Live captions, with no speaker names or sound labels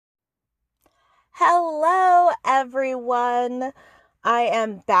Hello, everyone. I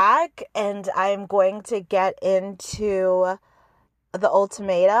am back and I'm going to get into the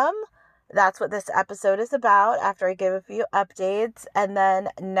ultimatum. That's what this episode is about after I give a few updates. And then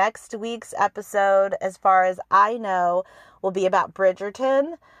next week's episode, as far as I know, will be about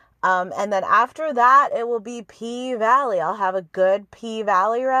Bridgerton. And then after that, it will be P Valley. I'll have a good P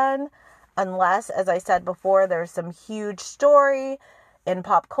Valley run. Unless, as I said before, there's some huge story in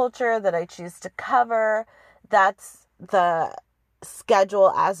pop culture that I choose to cover. That's the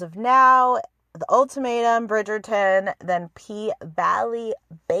schedule as of now. The Ultimatum, Bridgerton, then P Valley,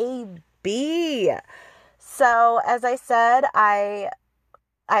 baby. So, as I said, I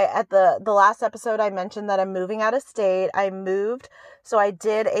at the last episode I mentioned that I'm moving out of state. I moved, so I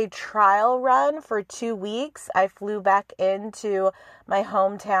did a trial run for 2 weeks. I flew back into my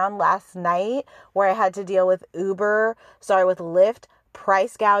hometown last night where I had to deal with with Lyft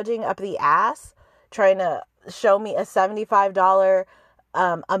price gouging up the ass, trying to show me a $75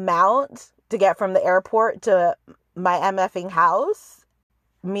 amount to get from the airport to my MFing house.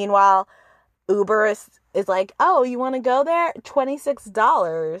 Meanwhile, Uber is like, oh, you want to go there?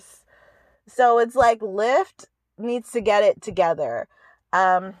 $26. So it's like Lyft needs to get it together.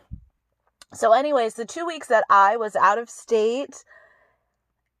 So anyways, the 2 weeks that I was out of state,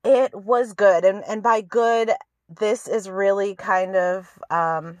 it was good. And by good, this is really kind of,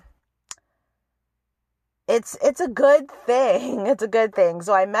 it's a good thing. It's a good thing.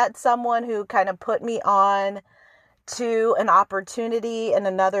 So I met someone who kind of put me on to an opportunity in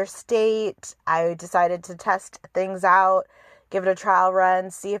another state. I decided to test things out, give it a trial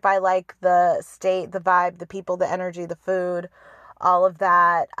run, see if I like the state, the vibe, the people, the energy, the food, all of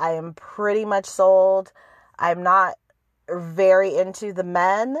that. I am pretty much sold. I'm not very into the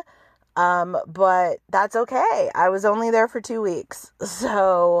men, but that's okay. I was only there for 2 weeks.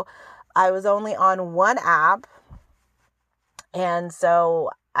 So I was only on one app. And so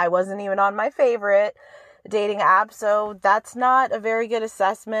I wasn't even on my favorite dating app. So that's not a very good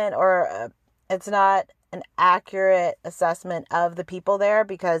assessment, or it's not an accurate assessment of the people there,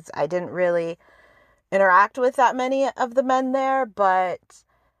 because I didn't really interact with that many of the men there. But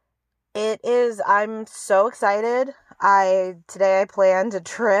I'm so excited. Today I planned a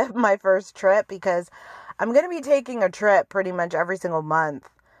trip, my first trip, because I'm going to be taking a trip pretty much every single month.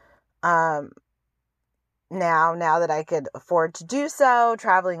 Now that I could afford to do so,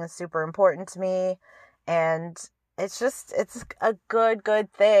 traveling is super important to me, and it's a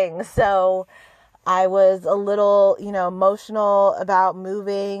good thing. So I was a little, emotional about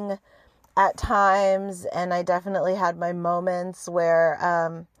moving at times, and I definitely had my moments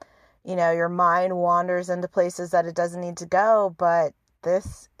where, your mind wanders into places that it doesn't need to go, but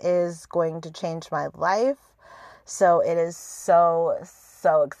this is going to change my life. So it is so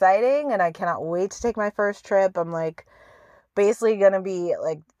exciting, and I cannot wait to take my first trip. I'm basically going to be,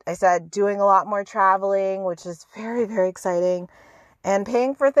 like I said, doing a lot more traveling, which is very, very exciting, and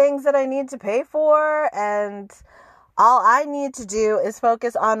paying for things that I need to pay for. And all I need to do is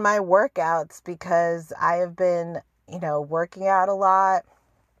focus on my workouts, because I have been, working out a lot,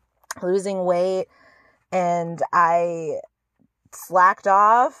 losing weight, and I slacked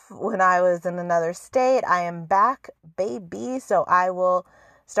off when I was in another state. I am back, baby. So I will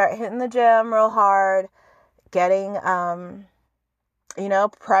start hitting the gym real hard, getting,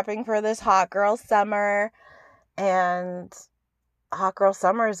 prepping for this hot girl summer. And hot girl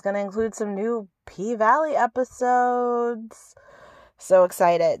summer is going to include some new P Valley episodes. So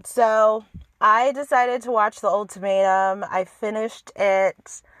excited. So I decided to watch The Ultimatum. I finished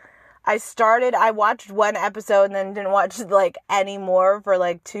it. I watched one episode and then didn't watch any more for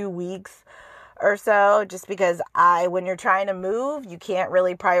 2 weeks or so, just because when you're trying to move, you can't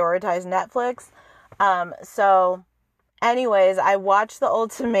really prioritize Netflix. So anyways, I watched The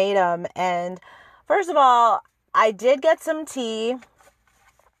Ultimatum, and first of all, I did get some tea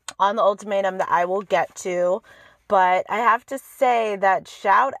on The Ultimatum that I will get to. But I have to say that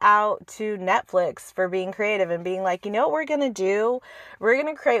shout out to Netflix for being creative and being like, you know what we're going to do? We're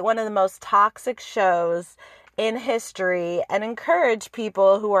going to create one of the most toxic shows in history and encourage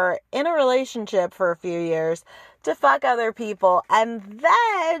people who are in a relationship for a few years to fuck other people, and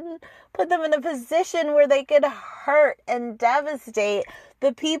then put them in a position where they could hurt and devastate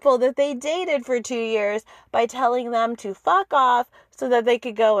the people that they dated for 2 years by telling them to fuck off so that they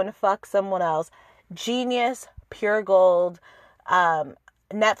could go and fuck someone else. Genius. Pure gold.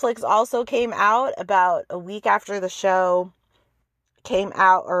 Netflix also came out about a week after the show came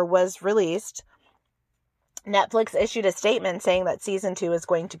out or was released. Netflix issued a statement saying that season 2 is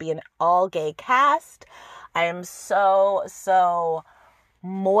going to be an all-gay cast. I am so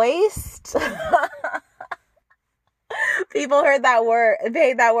moist. People heard that word,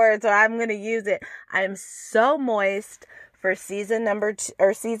 paid that word, so I'm going to use it. I'm so moist for season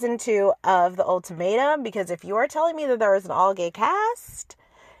 2 of The Ultimatum, because if you are telling me that there is an all-gay cast,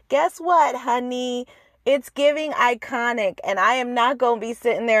 guess what, honey? It's giving iconic, and I am not going to be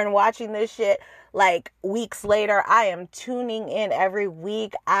sitting there and watching this shit like weeks later. I am tuning in every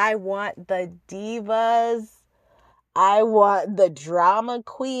week. I want the divas. I want the drama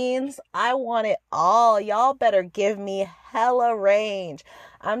queens. I want it all. Y'all better give me hella range.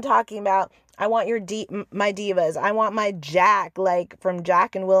 I'm talking about, I want my divas. I want my Jack, like from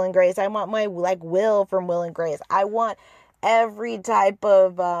Jack and Will and Grace. I want my like Will from Will and Grace. I want every type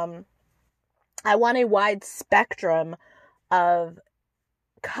of, I want a wide spectrum of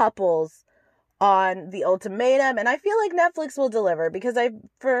couples on The Ultimatum. And I feel like Netflix will deliver, because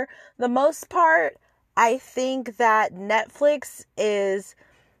for the most part, I think that Netflix is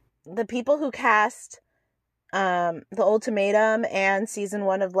the people who cast The Ultimatum and season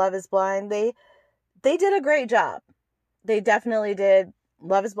 1 of Love is Blind. They did a great job. They definitely did.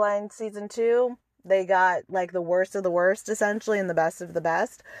 Love is Blind season 2, they got like the worst of the worst essentially and the best of the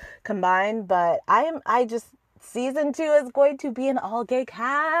best combined. But season 2 is going to be an all gay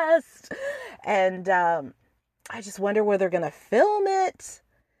cast, and I just wonder where they're gonna film it.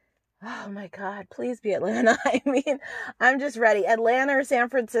 Oh my God, please be Atlanta. I mean, I'm just ready. Atlanta or San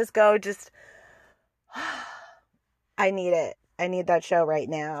Francisco, I need it. I need that show right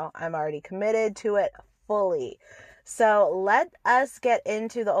now. I'm already committed to it fully. So let us get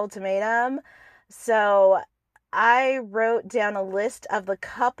into The Ultimatum. So I wrote down a list of the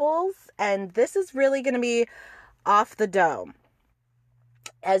couples, and this is really going to be off the dome.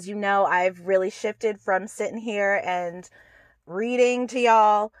 As you know, I've really shifted from sitting here and reading to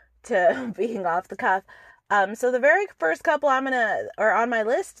y'all to being off the cuff. So the very first couple on my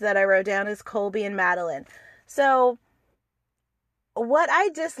list that I wrote down is Colby and Madeline. So what I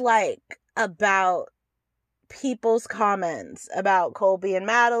dislike about people's comments about Colby and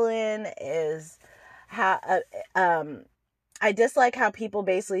Madeline is how I dislike how people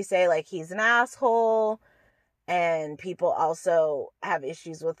basically say like he's an asshole, and people also have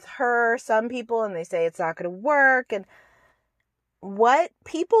issues with her, some people, and they say it's not going to work. And what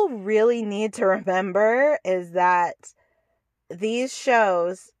people really need to remember is that these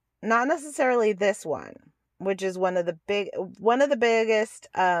shows, not necessarily this one, which is one of the biggest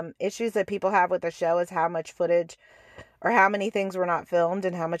issues that people have with the show, is how much footage or how many things were not filmed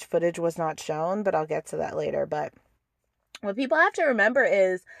and how much footage was not shown. But I'll get to that later. But what people have to remember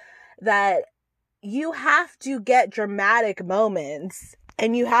is that you have to get dramatic moments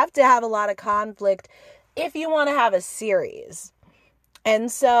and you have to have a lot of conflict if you want to have a series.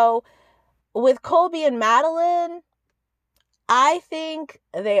 And so with Colby and Madeline, I think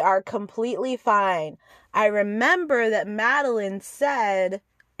they are completely fine. I remember that Madeline said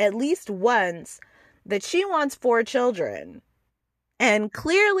at least once that she wants 4 children. And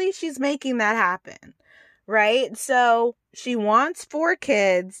clearly she's making that happen, right? So she wants 4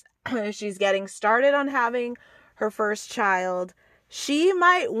 kids. She's getting started on having her first child. She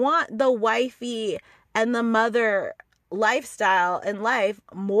might want the wifey and the mother lifestyle and life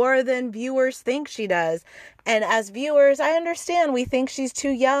more than viewers think she does. And as viewers, I understand we think she's too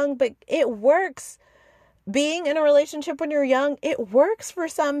young, but it works. Being in a relationship when you're young, it works for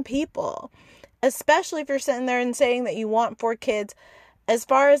some people, especially if you're sitting there and saying that you want 4 kids. As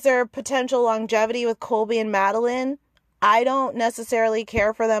far as their potential longevity with Colby and Madeline, I don't necessarily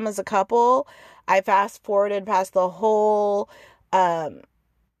care for them as a couple. I fast forwarded past the whole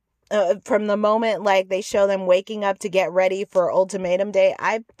from the moment like they show them waking up to get ready for Ultimatum Day.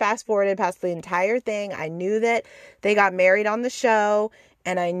 I fast forwarded past the entire thing. I knew that they got married on the show,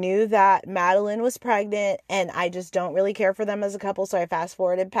 and I knew that Madeline was pregnant, and I just don't really care for them as a couple, so I fast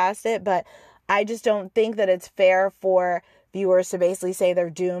forwarded past it. But I just don't think that it's fair for viewers to basically say they're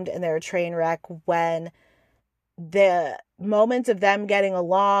doomed and they're a train wreck when the moments of them getting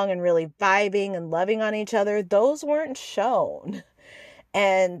along and really vibing and loving on each other, those weren't shown.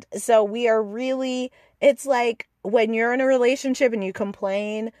 And so it's like when you're in a relationship and you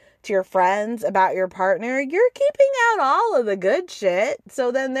complain to your friends about your partner, you're keeping out all of the good shit.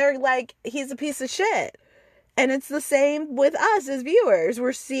 So then they're like, he's a piece of shit. And it's the same with us as viewers.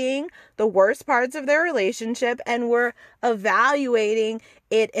 We're seeing the worst parts of their relationship and we're evaluating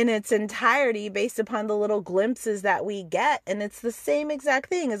it in its entirety based upon the little glimpses that we get. And it's the same exact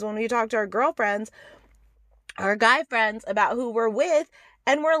thing as when we talk to our girlfriends, our guy friends, about who we're with,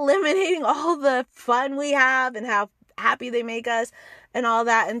 and we're eliminating all the fun we have and how happy they make us and all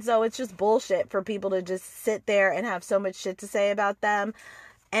that. And so it's just bullshit for people to just sit there and have so much shit to say about them.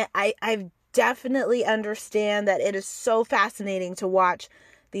 And I definitely understand that it is so fascinating to watch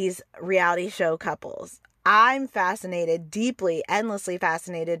these reality show couples. I'm fascinated, deeply, endlessly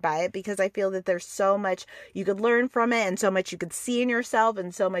fascinated by it, because I feel that there's so much you could learn from it, and so much you could see in yourself,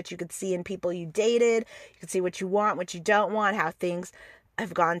 and so much you could see in people you dated. You could see what you want, what you don't want, how things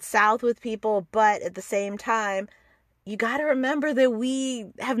have gone south with people. But at the same time, you got to remember that we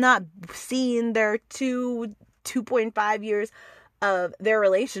have not seen their 2.5 years of their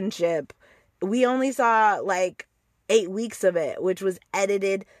relationship. We only saw like 8 weeks of it, which was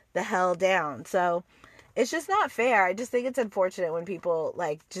edited the hell down. So it's just not fair. I just think it's unfortunate when people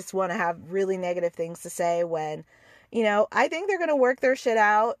like just want to have really negative things to say when, you know, I think they're going to work their shit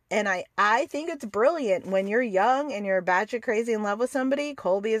out. And I think it's brilliant when you're young and you're batshit crazy in love with somebody.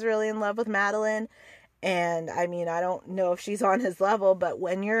 Colby is really in love with Madeline. And I mean, I don't know if she's on his level, but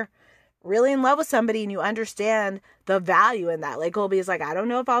when you're really in love with somebody and you understand the value in that, like Colby is like, I don't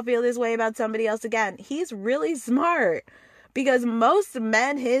know if I'll feel this way about somebody else again. He's really smart, because most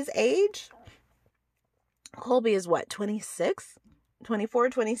men his age, Colby is what, 26, 24,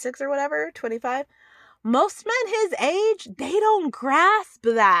 26 or whatever, 25. Most men his age, they don't grasp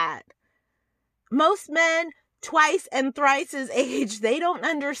that. Most men twice and thrice his age, they don't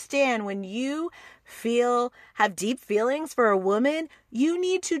understand when you have deep feelings for a woman, you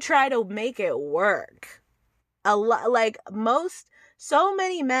need to try to make it work. So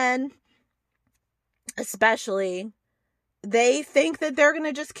many men, especially, they think that they're going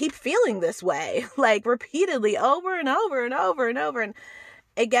to just keep feeling this way, like repeatedly over and over and over and over and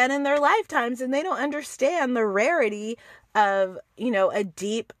again in their lifetimes. And they don't understand the rarity of, you know, a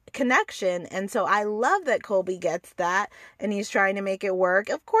deep connection. And so I love that Colby gets that and he's trying to make it work.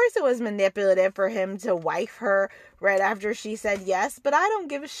 Of course it was manipulative for him to wife her right after she said yes, but I don't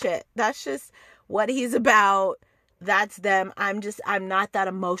give a shit. That's just what he's about. That's them. I'm not that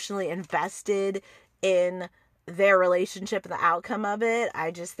emotionally invested in their relationship and the outcome of it.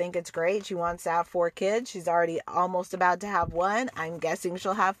 I just think it's great. She wants to have 4 kids. She's already almost about to have 1. I'm guessing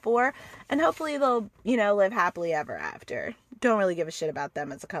she'll have 4. And hopefully they'll, you know, live happily ever after. Don't really give a shit about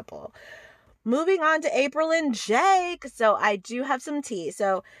them as a couple. Moving on to April and Jake. So I do have some tea.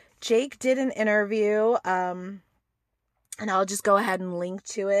 So Jake did an interview, and I'll just go ahead and link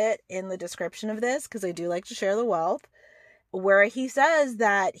to it in the description of this, because I do like to share the wealth, where he says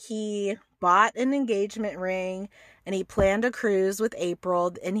that he bought an engagement ring and he planned a cruise with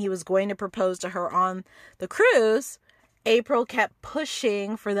April and he was going to propose to her on the cruise. April kept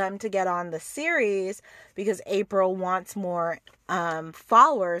pushing for them to get on the series because April wants more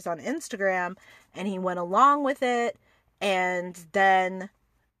followers on Instagram, and he went along with it. And then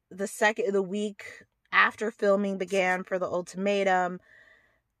the week after filming began for the Ultimatum,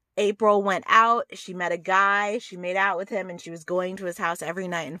 April went out, she met a guy, she made out with him, and she was going to his house every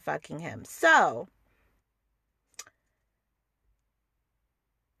night and fucking him. So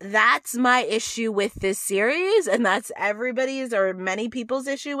that's my issue with this series, and that's everybody's or many people's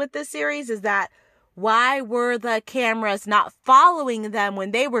issue with this series, is that why were the cameras not following them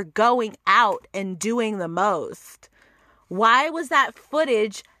when they were going out and doing the most? Why was that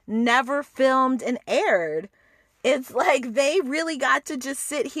footage never filmed and aired? It's like they really got to just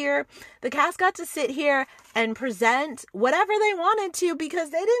sit here. The cast got to sit here and present whatever they wanted to,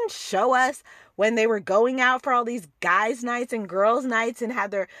 because they didn't show us when they were going out for all these guys' nights and girls' nights and had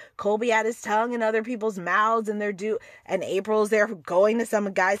their Colby at his tongue in other people's mouths and and April's there going to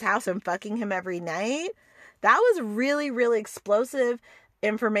some guy's house and fucking him every night. That was really, really explosive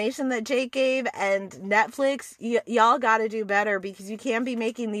information that Jake gave, and Netflix, y'all got to do better, because you can't be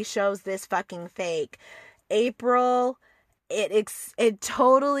making these shows this fucking fake. April, it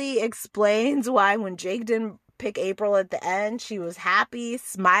totally explains why when Jake didn't pick April at the end, she was happy,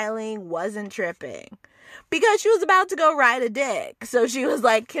 smiling, wasn't tripping, because she was about to go ride a dick. So she was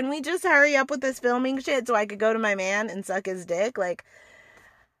like, can we just hurry up with this filming shit so I could go to my man and suck his dick? Like,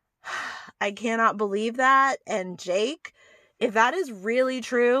 I cannot believe that. And Jake, if that is really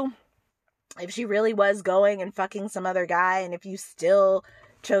true, if she really was going and fucking some other guy, and if you still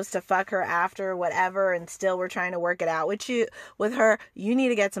chose to fuck her after whatever and still were trying to work it out with her, you need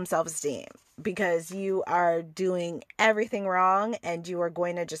to get some self-esteem, because you are doing everything wrong, and you are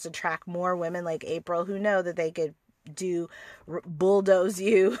going to just attract more women like April who know that they could bulldoze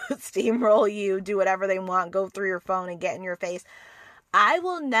you, steamroll you, do whatever they want, go through your phone and get in your face. I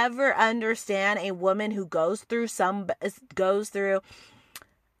will never understand a woman who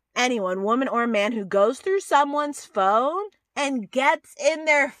anyone, woman or man, who goes through someone's phone and gets in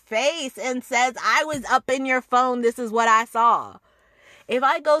their face and says, I was up in your phone, this is what I saw. If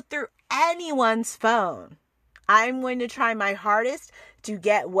I go through anyone's phone, I'm going to try my hardest to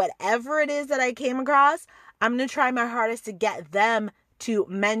get whatever it is that I came across. I'm going to try my hardest to get them to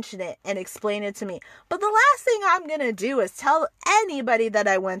mention it and explain it to me. But the last thing I'm going to do is tell anybody that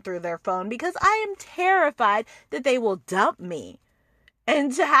I went through their phone, because I am terrified that they will dump me.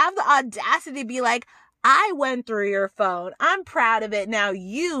 And to have the audacity to be like, I went through your phone, I'm proud of it, now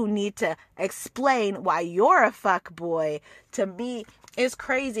you need to explain why you're a fuck boy, to me is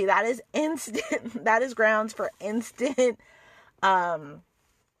crazy. That is instant. That is grounds for instant, I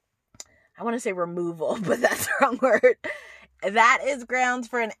want to say removal, but that's the wrong word. That is grounds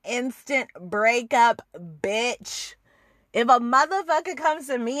for an instant breakup, bitch. If a motherfucker comes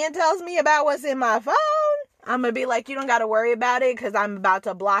to me and tells me about what's in my phone, I'm going to be like, you don't got to worry about it, because I'm about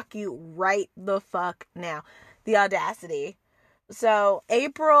to block you right the fuck now. The audacity. So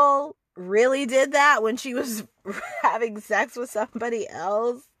April really did that when she was having sex with somebody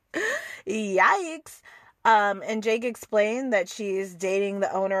else. Yikes. And Jake explained that she's dating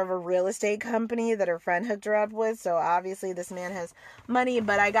the owner of a real estate company that her friend hooked her up with. So obviously this man has money.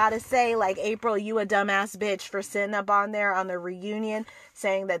 But I gotta say, like, April, you a dumbass bitch for sitting up on there on the reunion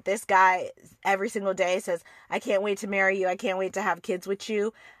saying that this guy every single day says, I can't wait to marry you, I can't wait to have kids with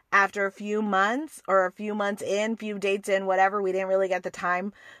you. After a few months, or a few months in, few dates in, whatever, we didn't really get the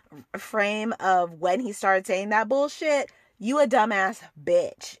time frame of when he started saying that bullshit. You a dumbass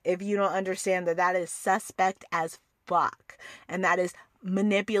bitch if you don't understand that that is suspect as fuck. And that is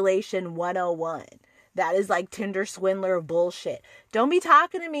manipulation 101. That is like Tinder swindler bullshit. Don't be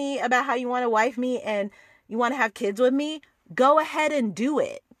talking to me about how you want to wife me and you want to have kids with me. Go ahead and do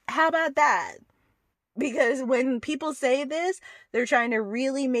it. How about that? Because when people say this, they're trying to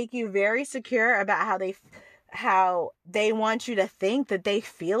really make you very secure about how they want you to think that they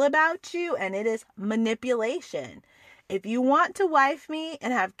feel about you. And it is manipulation. If you want to wife me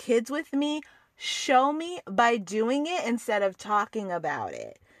and have kids with me, show me by doing it instead of talking about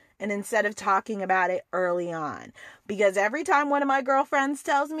it. And instead of talking about it early on. Because every time one of my girlfriends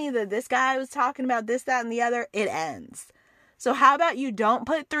tells me that this guy was talking about this, that, and the other, it ends. So how about you don't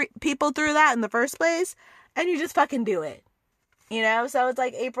put people through that in the first place and you just fucking do it. You know? So it's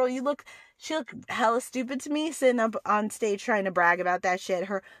like, April, she looked hella stupid to me sitting up on stage trying to brag about that shit.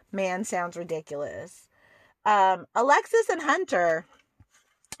 Her man sounds ridiculous. Alexis and Hunter.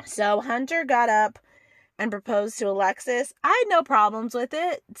 So Hunter got up and proposed to Alexis. I had no problems with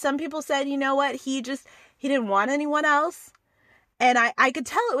it. Some people said, you know what? He didn't want anyone else. And I could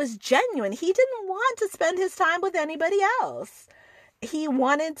tell it was genuine. He didn't want to spend his time with anybody else. He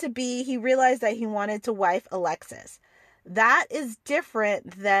realized that he wanted to wife Alexis. That is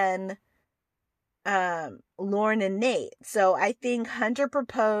different than Lauren and Nate. So I think Hunter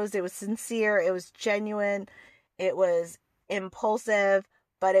proposed. It was sincere. It was genuine. It was impulsive,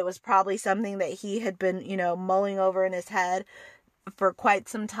 but it was probably something that he had been, mulling over in his head for quite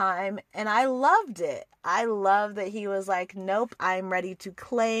some time. And I loved it. I love that he was like, nope, I'm ready to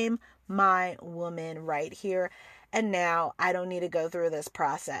claim my woman right here. And now I don't need to go through this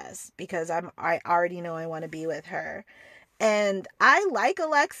process because I already know I want to be with her. And I like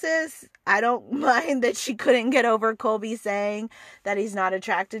Alexis. I don't mind that she couldn't get over Colby saying that he's not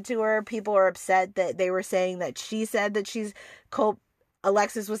attracted to her. People are upset that they were saying that she said that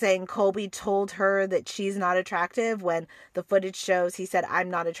Alexis was saying Colby told her that she's not attractive when the footage shows he said,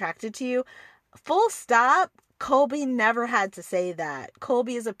 I'm not attracted to you. Full stop. Colby never had to say that.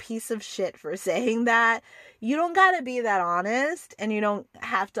 Colby is a piece of shit for saying that. You don't gotta be that honest, and you don't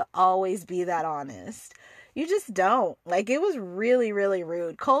have to always be that honest. You just don't. Like, it was really, really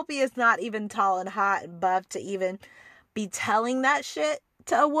rude. Colby is not even tall and hot and buff to even be telling that shit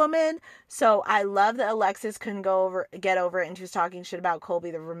to a woman. So I love that Alexis couldn't get over it, and she was talking shit about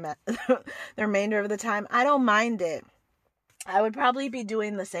Colby the remainder of the time. I don't mind it. I would probably be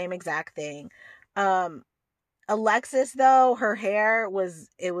doing the same exact thing. Alexis, though, her hair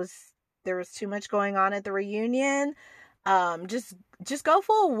there was too much going on at the reunion. Just go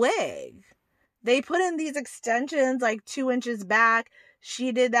full wig. They put in these extensions like 2 inches back.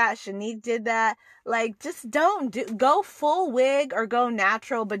 She did that. Shanique did that. Like, just go full wig or go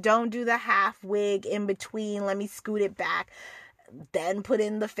natural, but don't do the half wig in between. Let me scoot it back. Then put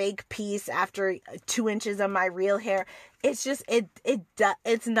in the fake piece after 2 inches of my real hair. It's just,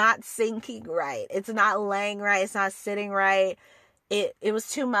 it's not syncing right. It's not laying right. It's not sitting right. It was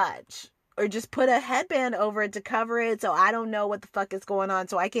too much. Or just put a headband over it to cover it so I don't know what the fuck is going on.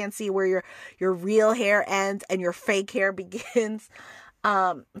 So I can't see where your real hair ends and your fake hair begins.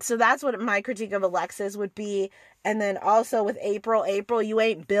 So that's what my critique of Alexis would be. And then also with April, you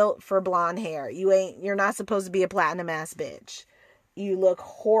ain't built for blonde hair. You're not supposed to be a platinum ass bitch. You look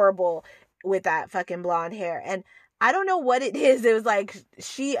horrible with that fucking blonde hair. And I don't know what it is. It was like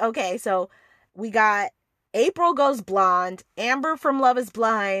okay, so we got April goes blonde, Amber from Love is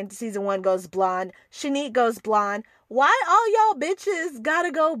Blind, season 1 goes blonde, Shanique goes blonde. Why all y'all bitches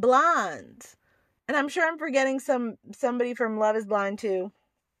gotta go blonde? And I'm sure I'm forgetting somebody from Love is Blind too,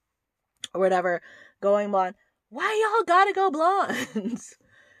 or whatever, going blonde. Why y'all gotta go blonde?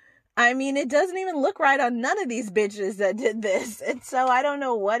 I mean, it doesn't even look right on none of these bitches that did this. And so I don't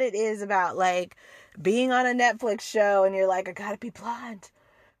know what it is about, like, being on a Netflix show and you're like, I gotta be blonde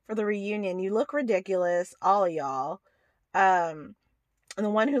for the reunion. You look ridiculous, all of y'all. And the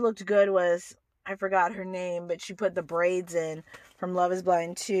one who looked good was, I forgot her name, but she put the braids in from Love is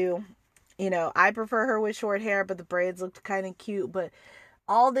Blind 2. You know, I prefer her with short hair, but the braids looked kind of cute. But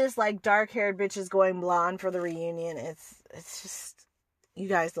all this, like, dark-haired bitches going blonde for the reunion, it's just, you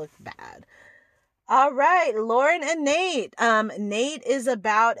guys look bad. All right, Lauren and Nate. Nate is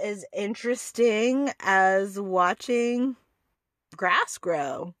about as interesting as watching grass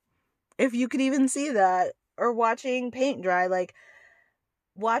grow, if you could even see that, or watching paint dry, like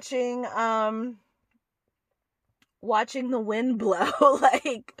watching the wind blow,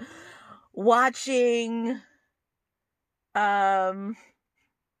 like watching a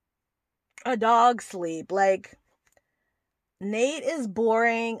dog sleep. Like, Nate is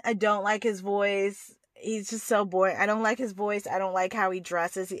boring. I don't like his voice. He's just so boring. I don't like his voice. I don't like how he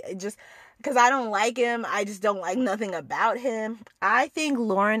dresses. Just because I don't like him, I just don't like nothing about him. I think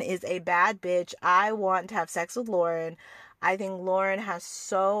Lauren is a bad bitch. I want to have sex with Lauren. I think Lauren has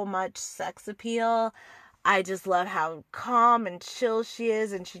so much sex appeal. I just love how calm and chill she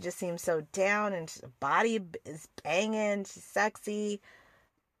is, and she just seems so down, and her body is banging. She's sexy.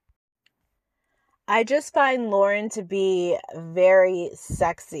 I just find Lauren to be very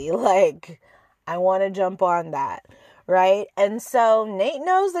sexy. Like, I want to jump on that, right? And so Nate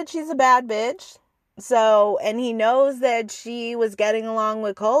knows that she's a bad bitch. So, and he knows that she was getting along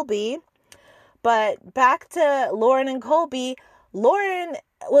with Colby. But back to Lauren and Colby, Lauren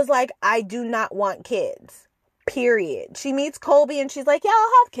was like, I do not want kids, period. She meets Colby and she's like, yeah,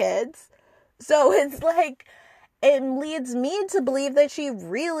 I'll have kids. So it's like, it leads me to believe that she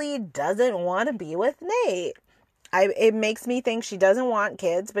really doesn't want to be with Nate. It makes me think she doesn't want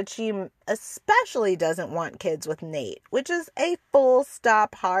kids, but she especially doesn't want kids with Nate, which is a full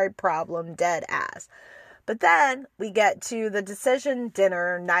stop hard problem, dead ass. But then we get to the decision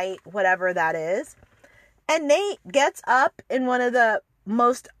dinner night, whatever that is. And Nate gets up in one of the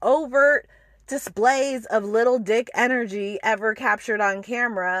most overt displays of little dick energy ever captured on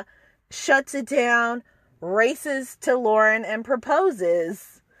camera, shuts it down, races to Lauren and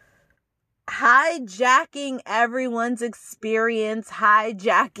proposes, hijacking everyone's experience,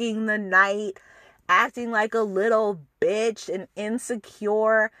 hijacking the night, acting like a little bitch, an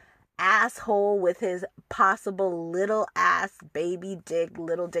insecure asshole with his possible little ass baby dick,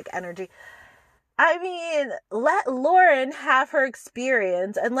 little dick energy. I mean, let Lauren have her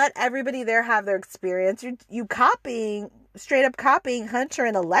experience and let everybody there have their experience. You straight up copying Hunter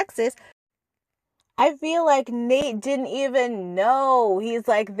and Alexis. I feel like Nate didn't even know. He's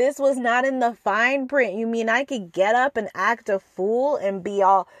like, this was not in the fine print. You mean I could get up and act a fool and be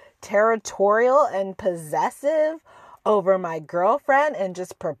all territorial and possessive over my girlfriend and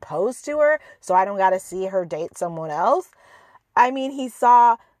just propose to her so I don't got to see her date someone else? I mean, he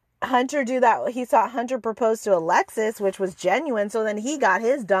saw Hunter do that. He saw Hunter propose to Alexis, which was genuine. So then he got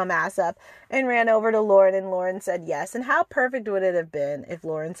his dumb ass up and ran over to Lauren, and Lauren said yes. And how perfect would it have been if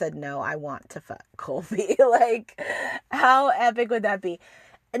Lauren said, no, I want to fuck Colby? Like, how epic would that be?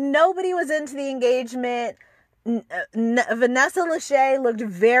 Nobody was into the engagement. Vanessa Lachey looked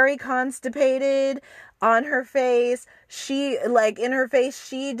very constipated on her face. She, like, in her face,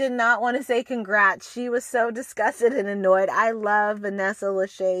 she did not want to say congrats. She was so disgusted and annoyed. I love Vanessa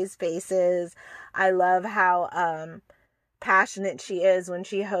Lachey's faces. I love how passionate she is when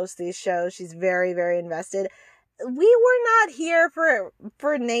she hosts these shows. She's very, very invested. We were not here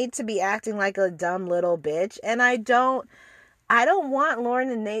for Nate to be acting like a dumb little bitch, and I don't want Lauren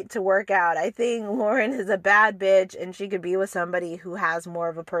and Nate to work out. I think Lauren is a bad bitch and she could be with somebody who has more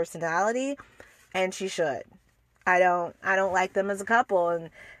of a personality, and she should. I don't like them as a couple.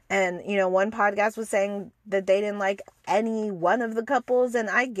 And you know, one podcast was saying that they didn't like any one of the couples, and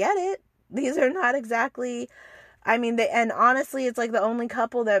I get it. These are not exactly, I mean, and honestly, it's like the only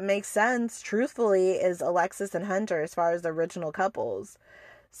couple that makes sense, truthfully, is Alexis and Hunter as far as the original couples.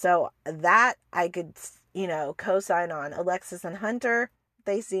 So that I could co-sign on Alexis and Hunter.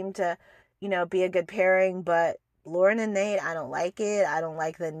 They seem to, be a good pairing, but Lauren and Nate, I don't like it. I don't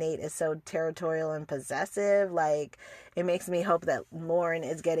like that Nate is so territorial and possessive. Like, it makes me hope that Lauren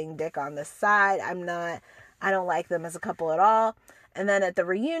is getting dick on the side. I don't like them as a couple at all. And then at the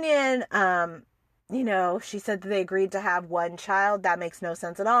reunion, she said that they agreed to have one child. That makes no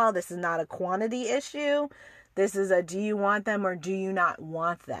sense at all. This is not a quantity issue. This is a, do you want them or do you not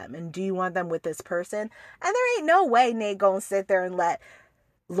want them? And do you want them with this person? And there ain't no way Nate gonna sit there and let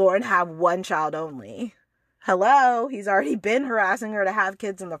Lauren have one child only. Hello? He's already been harassing her to have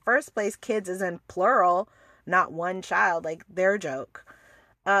kids in the first place. Kids is in plural, not one child. Like, their joke.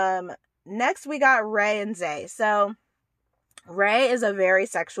 Next we got Ray and Zay. So, Ray is a very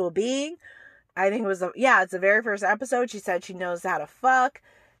sexual being. I think it's the very first episode. She said she knows how to fuck.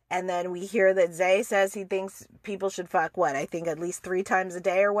 And then we hear that Zay says he thinks people should fuck, I think at least 3 times a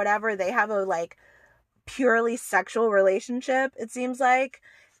day or whatever. They have a, purely sexual relationship, it seems like.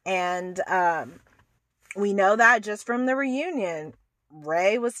 And we know that just from the reunion.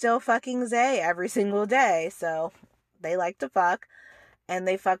 Ray was still fucking Zay every single day. So they like to fuck. And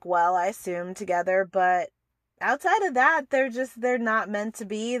they fuck well, I assume, together. But outside of that, they're not meant to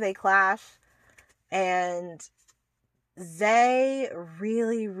be. They clash. And Zay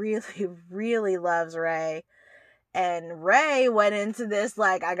really, really, really loves Ray. And Ray went into this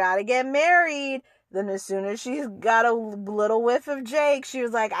I gotta get married. Then as soon as she got a little whiff of Jake, she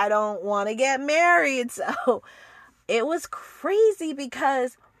was like, I don't want to get married. So it was crazy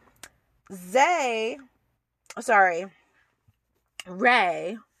because Ray,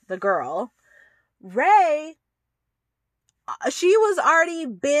 the girl, she was already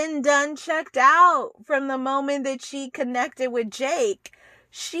been done checked out from the moment that she connected with Jake.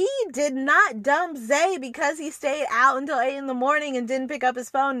 She did not dump Zay because he stayed out until 8 in the morning and didn't pick up his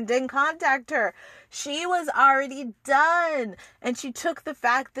phone and didn't contact her. She was already done. And she took the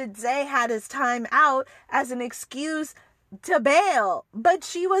fact that Zay had his time out as an excuse to bail. But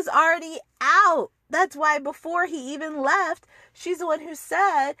she was already out. That's why before he even left, she's the one who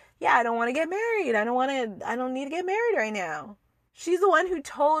said, yeah, I don't want to get married. I don't need to get married right now. She's the one who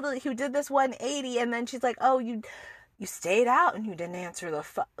did this 180. And then she's like, oh, you stayed out and you didn't answer the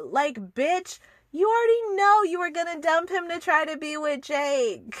phone. Like, bitch, you already know you were going to dump him to try to be with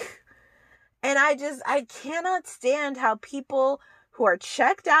Jake. And I cannot stand how people who are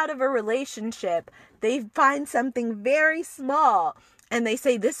checked out of a relationship, they find something very small and they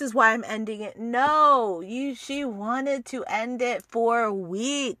say, this is why I'm ending it. No, she wanted to end it for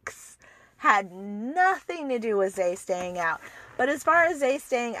weeks. Had nothing to do with Zay staying out. But as far as Zay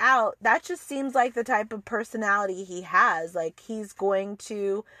staying out, that just seems like the type of personality he has. Like, he's going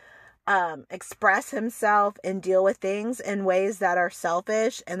to express himself and deal with things in ways that are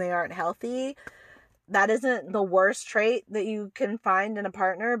selfish and they aren't healthy. That isn't the worst trait that you can find in a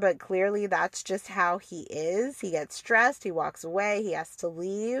partner, but clearly that's just how he is. He gets stressed, he walks away, he has to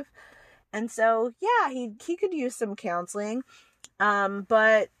leave. And so, yeah, he could use some counseling.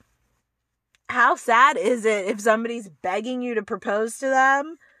 But how sad is it if somebody's begging you to propose to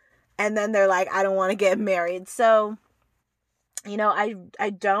them and then they're like, I don't want to get married? So, I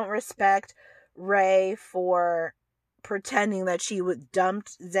don't respect Ray for pretending that she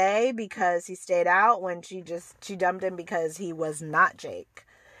dumped Zay because he stayed out when she dumped him because he was not Jake.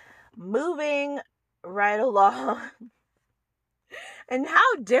 Moving right along. And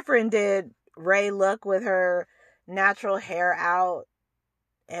how different did Ray look with her natural hair out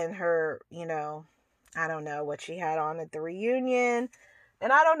and her, I don't know what she had on at the reunion.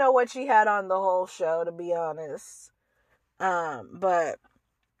 And I don't know what she had on the whole show, to be honest. But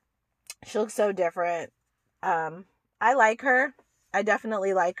she looks so different. I like her. I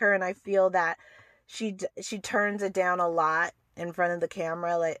definitely like her. And I feel that she turns it down a lot in front of the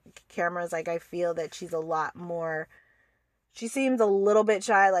camera. I feel that she's a lot more, she seems a little bit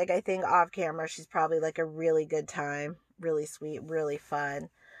shy. I think off camera, she's probably a really good time, really sweet, really fun.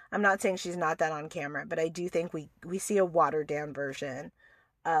 I'm not saying she's not that on camera, but I do think we see a watered down version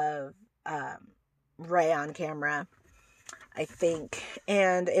of Ray on camera, I think.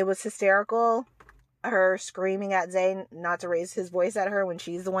 And it was hysterical, her screaming at Zay not to raise his voice at her when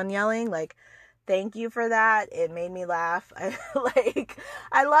she's the one yelling. Thank you for that. It made me laugh.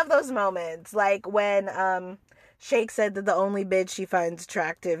 I love those moments. When Shake said that the only bitch she finds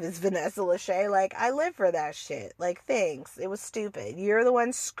attractive is Vanessa Lachey. I live for that shit. Thanks. It was stupid. You're the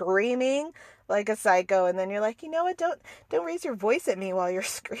one screaming like a psycho, and then you're like, you know what? Don't raise your voice at me while you're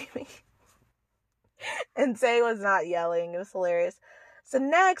screaming. And Zay was not yelling. It was hilarious. So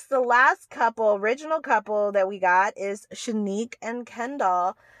next, the last original couple that we got is Shanique and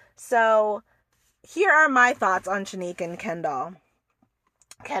Kendall. So here are my thoughts on Shanique and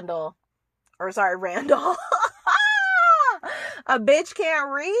Randall. A bitch can't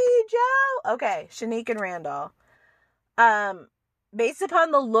read, Joe. Okay, Shanique and Randall. Based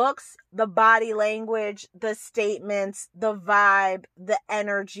upon the looks, the body language, the statements, the vibe, the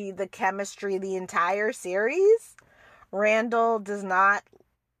energy, the chemistry, the entire series, Randall does not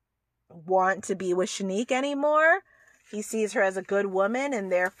want to be with Shanique anymore. He sees her as a good woman,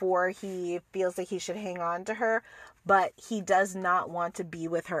 and therefore he feels like he should hang on to her, but he does not want to be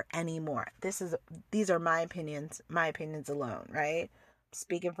with her anymore. These are my opinions alone, right?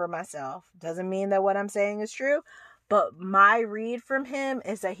 Speaking for myself. Doesn't mean that what I'm saying is true, but my read from him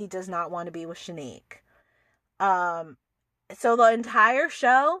is that he does not want to be with Shanique. So the entire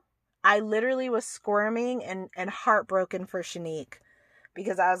show, I literally was squirming and heartbroken for Shanique,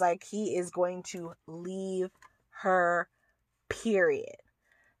 because I was like, he is going to leave her, period.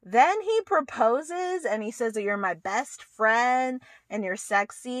 Then he proposes and he says that you're my best friend and you're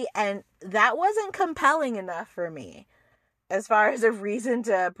sexy, and that wasn't compelling enough for me as far as a reason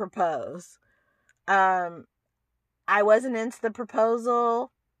to propose. I wasn't into the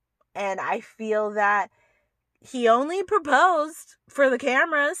proposal, and I feel that he only proposed for the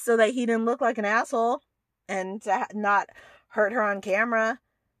cameras so that he didn't look like an asshole and to not hurt her on camera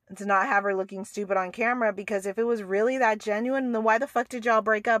and to not have her looking stupid on camera, because if it was really that genuine, then why the fuck did y'all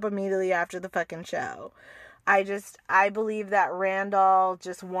break up immediately after the fucking show? I believe that Randall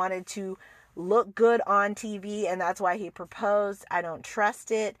just wanted to look good on TV, and that's why he proposed. I don't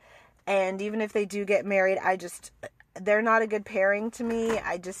trust it. And even if they do get married, they're not a good pairing to me.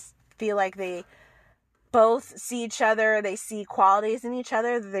 I just feel like they both see each other. They see qualities in each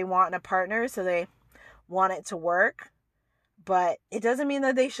other that they want in a partner, so they want it to work. But it doesn't mean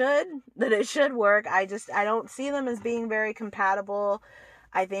that it should work. I don't see them as being very compatible.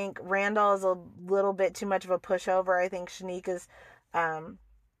 I think Randall is a little bit too much of a pushover. I think Shanique is, I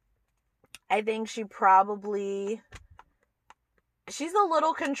think she's a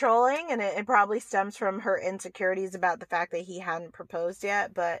little controlling, and it probably stems from her insecurities about the fact that he hadn't proposed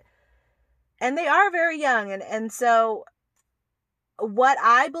yet, and they are very young. And so what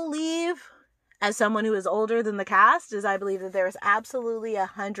I believe, as someone who is older than the cast, is I believe that there is absolutely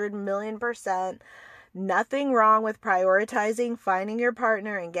 100,000,000% nothing wrong with prioritizing finding your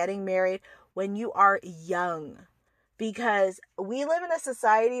partner and getting married when you are young. Because we live in a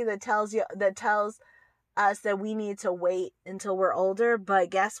society that tells us that we need to wait until we're older, but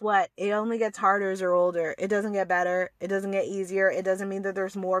guess what? It only gets harder as you're older. It doesn't get better. It doesn't get easier. It doesn't mean that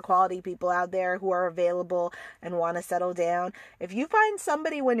there's more quality people out there who are available and want to settle down. If you find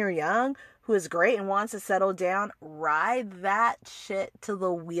somebody when you're young who is great and wants to settle down, ride that shit till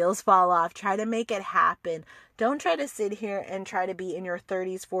the wheels fall off. Try to make it happen. Don't try to sit here and try to be in your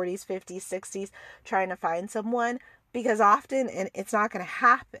 30s, 40s, 50s, 60s trying to find someone, because often it's not going to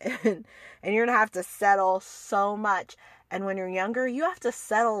happen. And you're going to have to settle so much. And when you're younger, you have to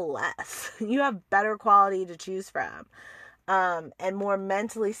settle less. You have better quality to choose from. And more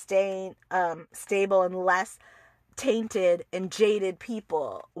mentally staying stable and less tainted and jaded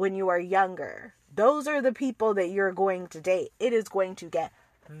people when you are younger. Those are the people that you're going to date. It is going to get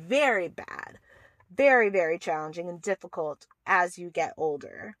very bad, very, very challenging and difficult as you get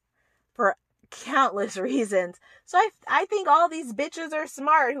older for countless reasons. So I think all these bitches are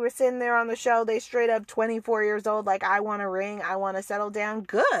smart who are sitting there on the show. They straight up 24 years old, like, I want a ring, I want to settle down.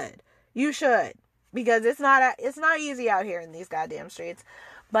 Good. You should. Because it's not easy out here in these goddamn streets.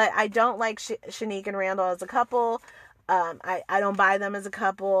 But I don't like Shanique and Randall as a couple. I don't buy them as a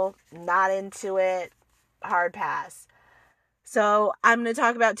couple. Not into it. Hard pass. So I'm going to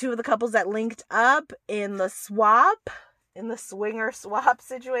talk about two of the couples that linked up in the swinger swap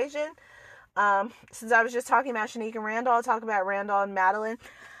situation. Since I was just talking about Shanique and Randall, I'll talk about Randall and Madeline.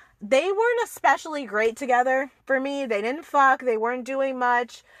 They weren't especially great together for me. They didn't fuck. They weren't doing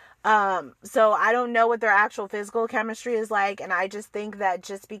much. So I don't know what their actual physical chemistry is like. And I just think that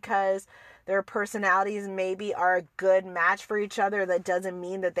just because their personalities maybe are a good match for each other, that doesn't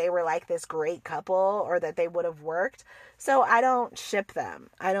mean that they were like this great couple or that they would have worked. So I don't ship them.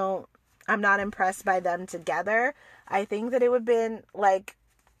 I'm not impressed by them together. I think that it would have been like,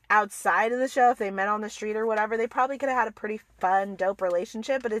 outside of the show, if they met on the street or whatever, they probably could have had a pretty fun, dope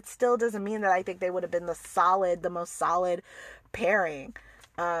relationship, but it still doesn't mean that I think they would have been the most solid pairing.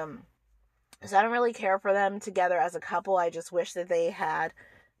 So I don't really care for them together as a couple. I just wish that they had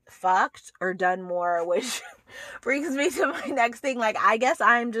fucked or done more, which brings me to my next thing. Like, I guess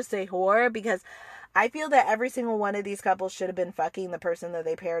I'm just a whore because I feel that every single one of these couples should have been fucking the person that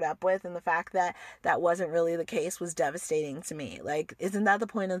they paired up with, and the fact that that wasn't really the case was devastating to me. Like, isn't that the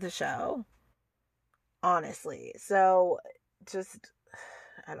point of the show? honestly. So just,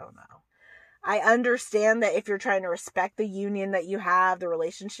 I don't know. I understand that if you're trying to respect the union that you have, the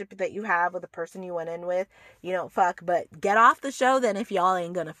relationship that you have with the person you went in with, you don't fuck, but get off the show then if y'all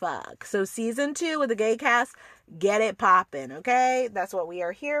ain't gonna fuck. So season 2 with the gay cast, get it poppin', okay? That's what we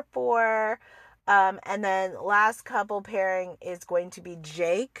are here for. And then last couple pairing is going to be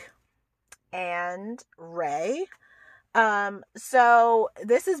Jake and Ray. So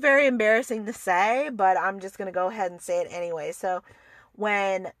this is very embarrassing to say, but I'm just gonna go ahead and say it anyway. So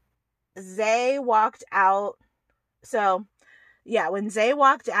when Zay walked out, when Zay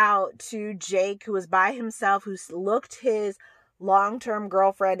walked out to Jake, who was by himself, who looked his long-term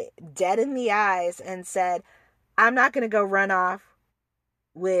girlfriend dead in the eyes and said, I'm not going to go run off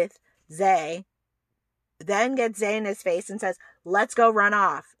with Zay, then gets Zay in his face and says, let's go run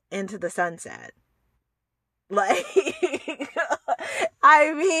off into the sunset. Like,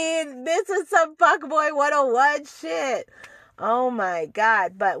 I mean, this is some fuckboy 101 shit. Oh my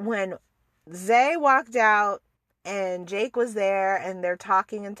God. But when Zay walked out and Jake was there and they're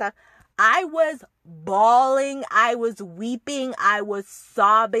talking and stuff, I was bawling, I was weeping, I was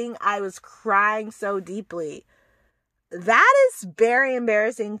sobbing, I was crying so deeply. That is very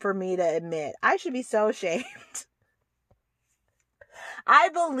embarrassing for me to admit. I should be so ashamed. I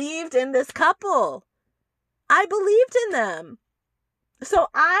believed in this couple. I believed in them. So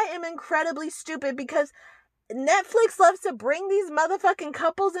I am incredibly stupid because Netflix loves to bring these motherfucking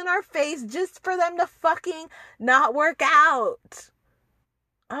couples in our face just for them to fucking not work out.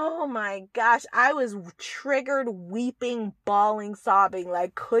 Oh my gosh. I was triggered, weeping, bawling, sobbing,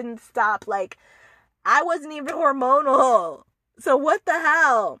 like couldn't stop. Like I wasn't even hormonal. So what the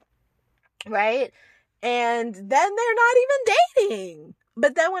hell? Right? And then they're not even dating.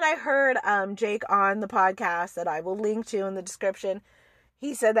 But then when I heard Jake on the podcast that I will link to in the description,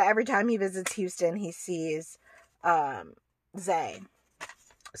 he said that every time he visits Houston, he sees Zay.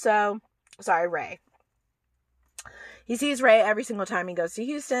 Ray. He sees Ray every single time he goes to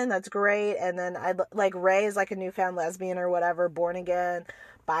Houston. That's great. And then Ray is like a newfound lesbian or whatever, born again,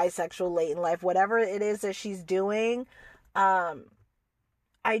 bisexual, late in life, whatever it is that she's doing.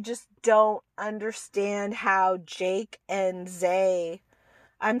 I just don't understand how Jake and Zay,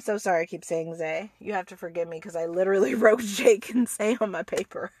 I'm so sorry I keep saying Zay. You have to forgive me because I literally wrote Jake and Zay on my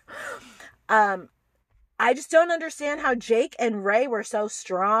paper. I just don't understand how Jake and Ray were so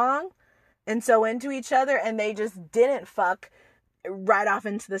strong and so into each other and they just didn't fuck right off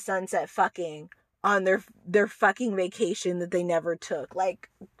into the sunset fucking on their fucking vacation that they never took. Like,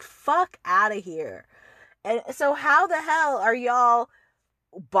 fuck out of here. And so how the hell are y'all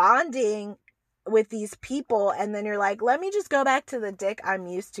bonding with these people and then you're like, let me just go back to the dick I'm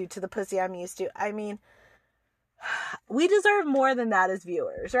used to the pussy I'm used to? I mean, we deserve more than that as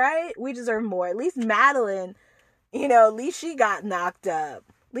viewers, right? We deserve more. At least Madeline, at least she got knocked up.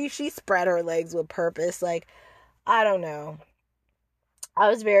 At least she spread her legs with purpose. Like, I don't know. I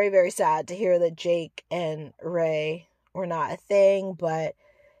was very, very sad to hear that Jake and Ray were not a thing, but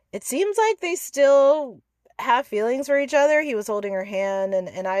it seems like they still have feelings for each other. He was holding her hand,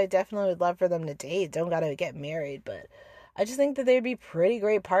 and I definitely would love for them to date. Don't gotta get married, but I just think that they'd be pretty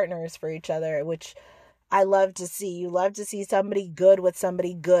great partners for each other, which I love to see. You love to see somebody good with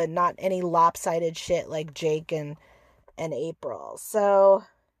somebody good, not any lopsided shit like Jake and April. So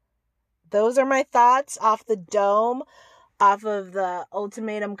those are my thoughts off the dome, off of the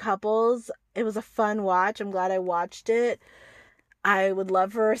Ultimatum couples. It was a fun watch. I'm glad I watched it. I would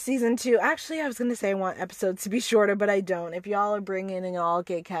love for season 2. Actually, I was going to say I want episodes to be shorter, but I don't. If y'all are bringing in an all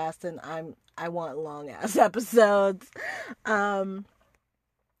gay cast, then I want long ass episodes.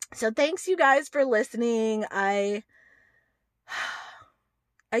 So thanks you guys for listening. I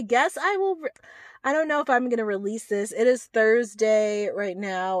guess I will. I don't know if I'm going to release this. It is Thursday right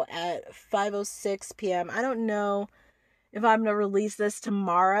now at 5:06 p.m. I don't know if I'm going to release this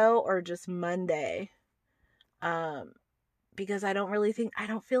tomorrow or just Monday. Because I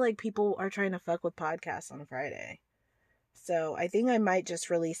don't feel like people are trying to fuck with podcasts on Friday. So I think I might just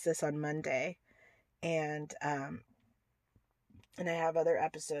release this on Monday. And I have other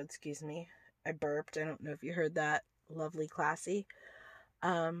episodes, excuse me. I burped. I don't know if you heard that lovely classy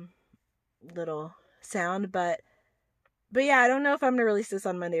little sound, but yeah, I don't know if I'm gonna release this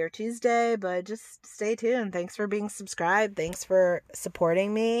on Monday or Tuesday, but just stay tuned. Thanks for being subscribed. Thanks for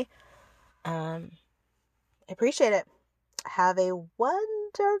supporting me. I appreciate it. Have a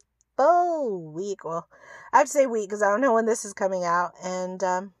wonderful week. Well, I have to say week because I don't know when this is coming out, and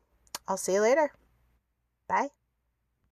I'll see you later. Bye.